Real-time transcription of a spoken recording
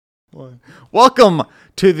Welcome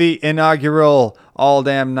to the inaugural All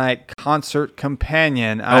Damn Night Concert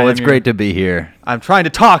Companion. It's great to be here. I'm trying to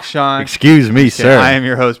talk, Sean. Excuse me, sir. I am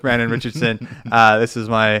your host, Brandon Richardson. This is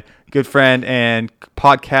my good friend and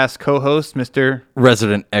podcast co-host, Mr.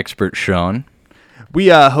 Resident Expert Sean. We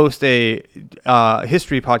host a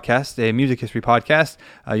history podcast, a music history podcast.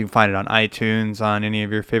 You can find it on iTunes, on any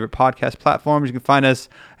of your favorite podcast platforms. You can find us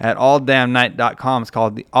at alldamnnight.com. It's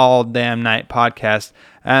called the All Damn Night Podcast.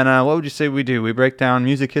 And what would you say we do? We break down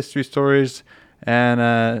music history stories,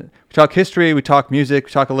 and we talk history, we talk music,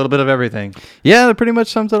 we talk a little bit of everything. Yeah, that pretty much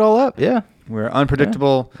sums it all up. Yeah. We're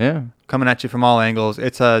unpredictable, coming at you from all angles.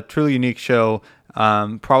 It's a truly unique show.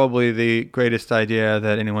 Probably the greatest idea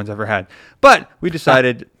that anyone's ever had. But we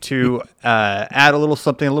decided to add a little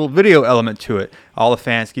something, a little video element to it. All the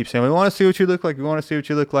fans keep saying, we want to see what you look like. We want to see what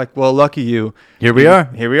you look like. Well, lucky you. Here we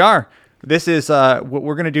are. Here we are. This is what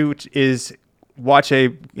we're going to do is watch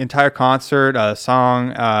a entire concert, a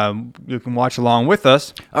song. You can watch along with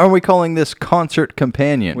us. Are we calling this Concert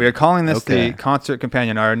Companion? We are calling this the Concert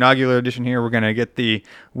Companion. Our inaugural edition here, we're going to get the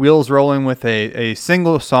wheels rolling with a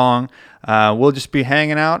single song. We'll just be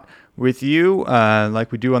hanging out with you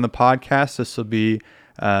like we do on the podcast. This will be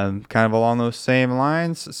kind of along those same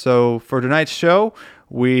lines. So for tonight's show,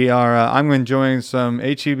 we are. I'm enjoying some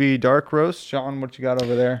HEB Dark Roast. Sean, what you got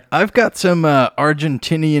over there? I've got some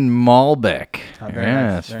Argentinian Malbec.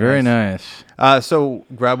 Very nice. So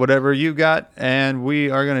grab whatever you got, and we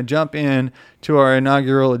are going to jump in to our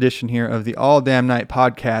inaugural edition here of the All Damn Night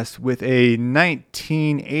Podcast with a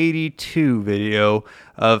 1982 video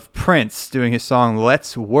of Prince doing his song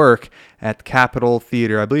 "Let's Work" at the Capitol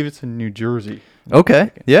Theater. I believe it's in New Jersey.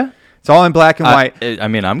 Okay. Yeah. It's all in black and white. I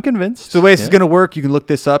mean, I'm convinced. So the way this is going to work, you can look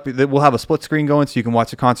this up. We'll have a split screen going, so you can watch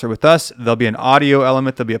the concert with us. There'll be an audio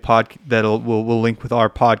element. There'll be a pod we'll link with our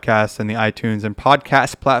podcast and the iTunes and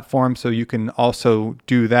podcast platform, so you can also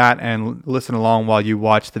do that and listen along while you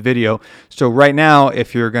watch the video. So right now,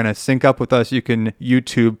 if you're going to sync up with us, you can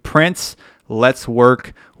YouTube Prince "Let's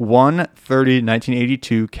Work"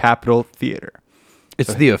 1/30/1982 Capitol Theater.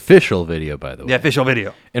 It's the official video, by the way. The official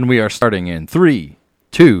video. And we are starting in 3,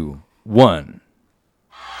 2, 1.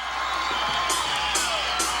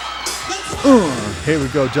 Here we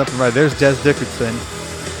go, jumping right. There's Des Dickerson,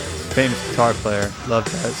 famous guitar player. Love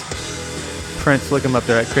Des. Prince, look him up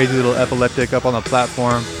there, that crazy little epileptic up on the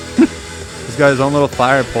platform. He's got his own little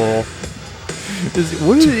fire pole.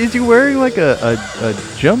 Is he wearing like a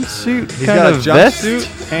jumpsuit? He's got a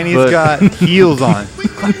jumpsuit and he's got heels on.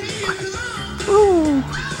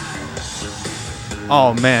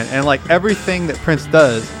 Oh man, and like everything that Prince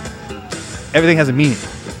does, everything has a meaning.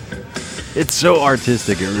 It's so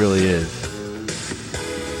artistic, it really is.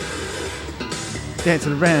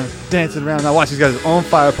 Dancing around. Now watch, he's got his own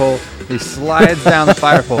fire pole. He slides down the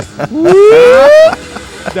fire pole.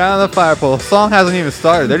 Down the fire pole. The song hasn't even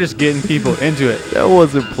started. They're just getting people into it. That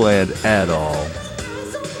wasn't planned at all.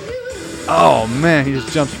 Oh man, he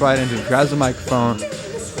just jumps right into it, grabs the microphone.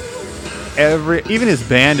 Even his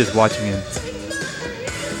band is watching him.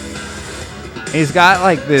 And he's got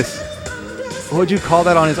like this, what would you call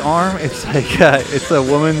that on his arm? It's like it's a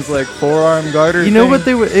woman's like forearm garter. You know what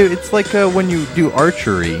it's like when you do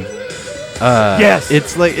archery. Yes,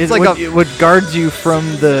 it's like what guards you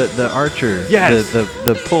from the archer. Yes,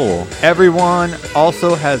 the pull. Everyone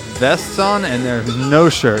also has vests on, and there's no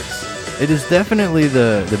shirts. It is definitely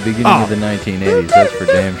the beginning of the 1980s. That's for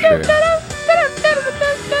damn sure.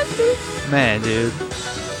 Man, dude,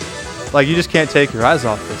 like you just can't take your eyes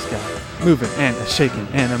off this guy. Moving and a shaking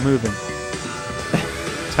and a moving.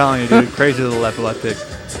 Telling you, dude, crazy little epileptic.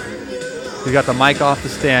 He's got the mic off the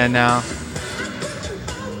stand now.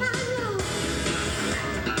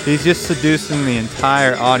 He's just seducing the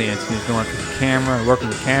entire audience, and he's going for the camera,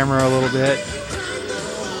 working the camera a little bit.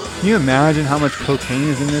 Can you imagine how much cocaine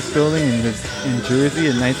is in this building in Jersey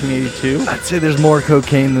in 1982? I'd say there's more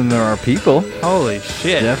cocaine than there are people. Holy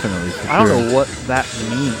shit. Definitely. I don't know what that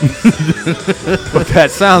means. But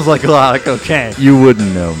that sounds like a lot of cocaine. You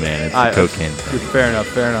wouldn't know, man. It's a cocaine thing. Fair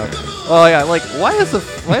enough. Oh yeah, like why is the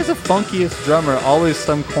funkiest drummer always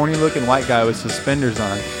some corny looking white guy with suspenders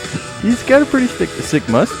on? He's got a pretty sick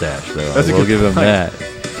mustache, though. I will give him that.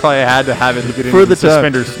 Probably had to have it to get into for the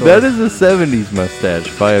suspender store. That is a 70s mustache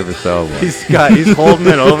if I ever saw one. He's holding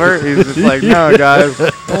it over. He's just like, no, guys,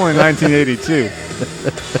 only 1982.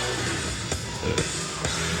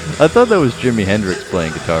 I thought that was Jimi Hendrix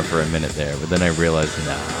playing guitar for a minute there, but then I realized,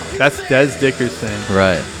 no. That's Des Dickerson.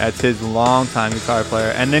 Right. That's his longtime guitar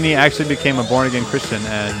player. And then he actually became a born-again Christian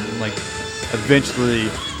and, like, eventually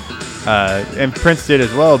And Prince did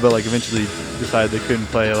as well, but like eventually decided they couldn't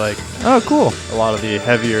play like Oh, cool. a lot of the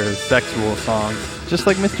heavier sexual songs. Just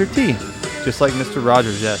like Mr. T. Just like Mr.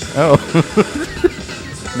 Rogers, yes. Oh.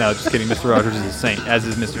 No, just kidding. Mr. Rogers is a saint, as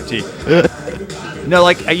is Mr. T. No,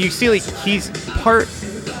 like you see, like he's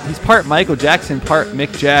part Michael Jackson, part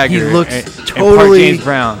Mick Jagger. He looks and part totally James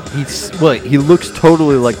Brown. He looks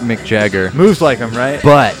totally like Mick Jagger, Moves like him, right?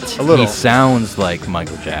 but A little. he sounds like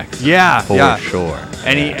Michael Jackson. Yeah, for yeah. sure.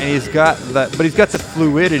 And he's got that, but he's got the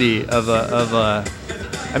fluidity of a.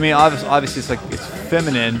 I mean, obviously it's like it's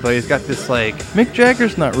feminine, but he's got this like. Mick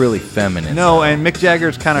Jagger's not really feminine. No, and Mick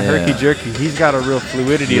Jagger's kind of Yeah. herky jerky. He's got a real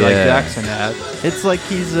fluidity like Yeah. Jackson had. It's like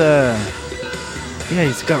he's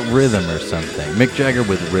he's got rhythm or something. Mick Jagger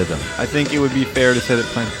with rhythm I think it would be fair to say that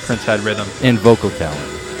Prince had rhythm. and vocal talent.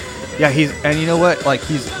 Yeah, and you know what? Like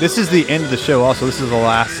this is the end of the show. Also, this is the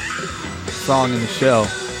last song in the show,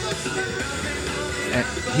 and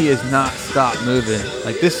he has not stopped moving.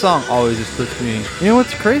 Like this song always just puts me You know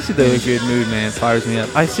what's crazy though? in a Is good mood, man. Fires me up.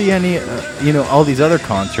 I see all these other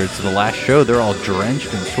concerts. The last show, they're all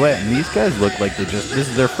drenched in sweat, and these guys look like this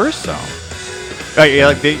is their first song. Yeah,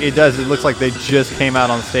 like it does. It looks like they just came out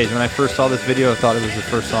on stage. When I first saw this video, I thought it was the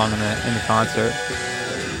first song in the concert.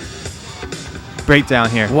 Breakdown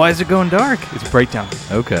here. Why is it going dark? It's breakdown.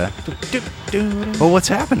 Okay. Well, what's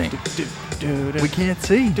happening? We can't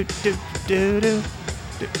see.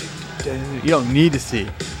 You don't need to see.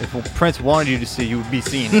 If Prince wanted you to see, you would be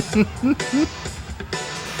seen.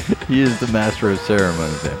 He is the master of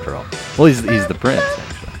ceremonies, after all. Well, he's the prince,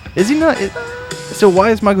 actually. Is he not? So why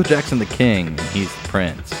is Michael Jackson the king and he's the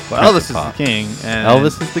prince? Well, Elvis is the king. And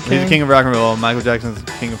Elvis is the He's king? the king of rock and roll. Michael Jackson's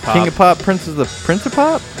the king of pop. King of pop. Prince is the prince of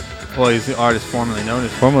pop. Well, he's the artist formerly known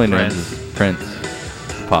as Formerly known Prince. as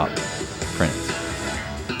Prince. Pop.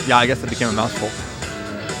 Prince. Yeah, I guess that became a mouthful.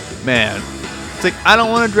 Man, it's like I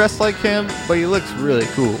don't want to dress like him, but he looks really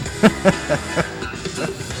cool.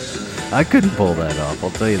 I couldn't pull that off. I'll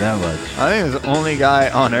tell you that much. I think he's the only guy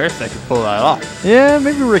on earth that could pull that off. Yeah,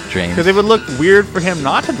 maybe Rick James. Because it would look weird for him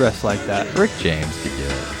not to dress like that. Rick James could do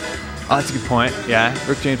it. Oh, that's a good point. Yeah,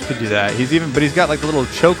 Rick James could do that. But he's got like a little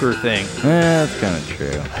choker thing. That's kind of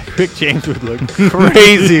true. Rick James would look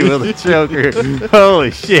crazy with a choker.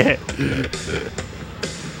 Holy shit.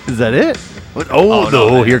 Is that it? Oh, no,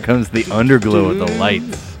 man. Here comes the underglow of the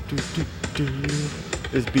lights.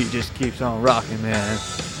 This beat just keeps on rocking, man.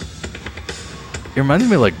 It reminds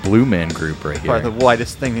me of like Blue Man Group right Probably here. the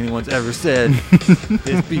whitest thing anyone's ever said.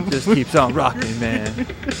 This beat just keeps on rocking, man.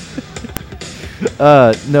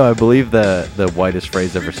 No, I believe the whitest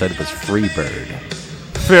phrase ever said was "free bird."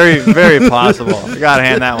 Very, very possible. I gotta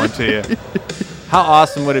hand that one to you. How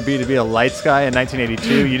awesome would it be to be a lights guy in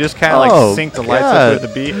 1982? You just kind of like Oh, sync the lights God. up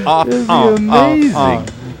with the beat. Off, That'd be on,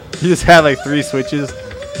 amazing. You just have like 3 switches.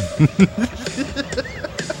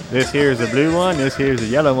 This here's a blue one, this here's a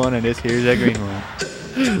yellow one, and this here's a green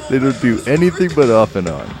one. They don't do anything but off and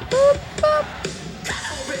on.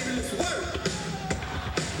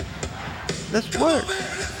 This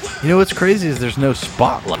works. You know what's crazy is there's no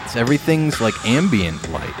spotlights. Everything's like ambient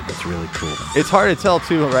light. It's really cool. It's hard to tell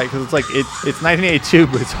too, right? Because it's like it's 1982,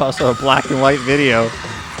 but it's also a black and white video.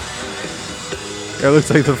 It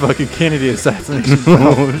looks like the fucking Kennedy assassination film.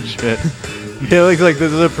 Oh shit! It looks like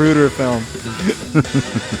this is a Pruder film.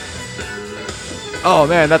 Oh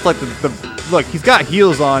man, that's like the look. He's got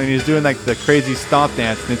heels on and he's doing like the crazy stomp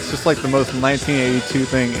dance, and it's just like the most 1982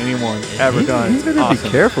 thing anyone's ever done. He's It's gonna awesome.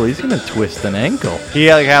 be careful. He's gonna twist an ankle.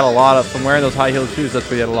 He like had a lot of from wearing those high heel shoes. That's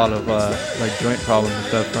where he had a lot of like joint problems and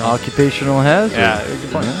stuff. From. Occupational hazard. Yeah,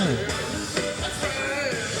 good point. Yeah.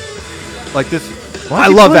 Like this. Why'd I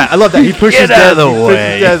you love put- that. I love that. He pushes Get out of the Des- he pushes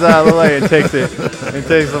way. Des out of the way and takes it. And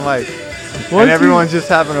takes the mic. Why'd And you- everyone's just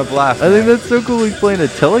having a blast. I think man. that's so cool. He's playing a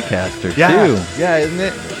Telecaster yeah, too. yeah, isn't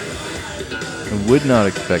it? I would not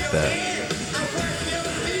expect that.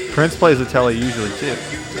 Prince plays the telly usually too.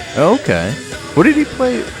 Okay. What did he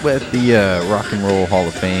play at the Rock and Roll Hall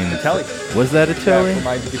of Fame? Telly. Was that a telly? For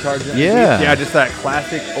my guitar gym. Yeah. Yeah, just that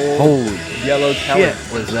classic old Holy yellow telly. shit!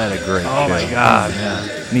 Was that a great Oh my show. god, man.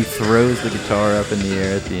 And he throws the guitar up in the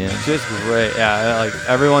air at the end. Just great. Yeah, like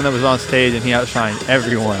everyone that was on stage and he outshined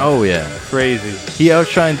everyone. Oh yeah. Crazy. He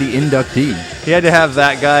outshined the inductee. He had to have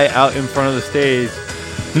that guy out in front of the stage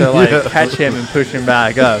to like Yeah. catch him and push him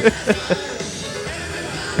back up.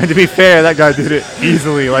 And to be fair, that guy did it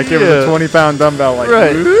easily. Like it was Yeah. a 20-pound dumbbell. Like,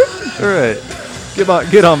 Right. whoop. Right.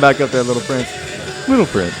 Get on back up there, little Prince. Little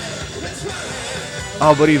Prince.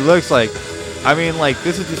 Oh, but he looks like, I mean, like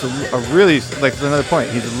this is just a really like another point.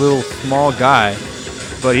 He's a little small guy,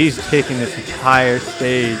 but he's taking this entire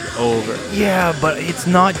stage over. Yeah, but it's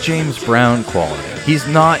not James Brown quality. He's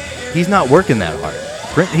not He's not working that hard.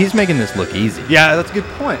 He's making this look easy. Yeah, that's a good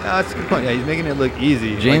point. That's a good point. Yeah, he's making it look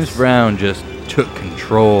easy. James Like, Brown just took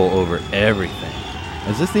control over everything.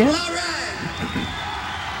 Is this the end?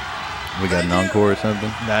 We got an encore or something?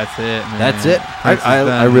 That's it, man. That's it. Prince is I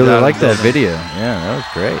done. really He's out like of the that building. video. Yeah, that was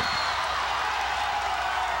great.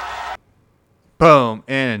 Boom.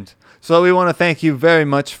 And so we want to thank you very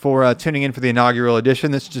much for tuning in for the inaugural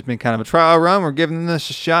edition. This has just been kind of a trial run. We're giving this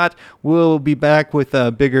a shot. We'll be back with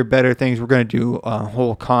bigger, better things. We're going to do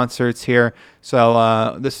whole concerts here.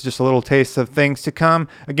 So this is just a little taste of things to come.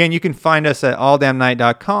 Again, you can find us at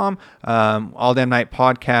alldamnight.com, All Damn Night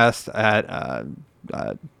Podcast at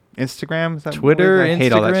Instagram, is that Twitter, I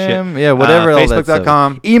hate all that shit. Instagram, yeah, whatever. all that stuff.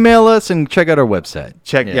 Facebook.com. Email us and check out our website.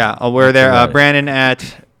 Check, we're That's there. about it. Brandon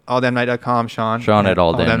at alldamnight.com, Sean Sean at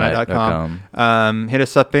alldamnight.com. Hit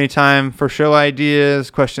us up anytime for show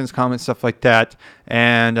ideas, questions, comments, stuff like that.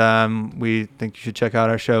 And we think you should check out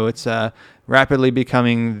our show. It's rapidly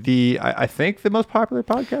becoming I think the most popular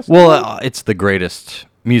podcast. Well, it's the greatest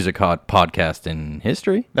music podcast in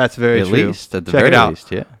history. That's very at true. least, at the Check very it out.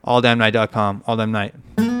 least, yeah. Alldamnight.com. All Damn Night.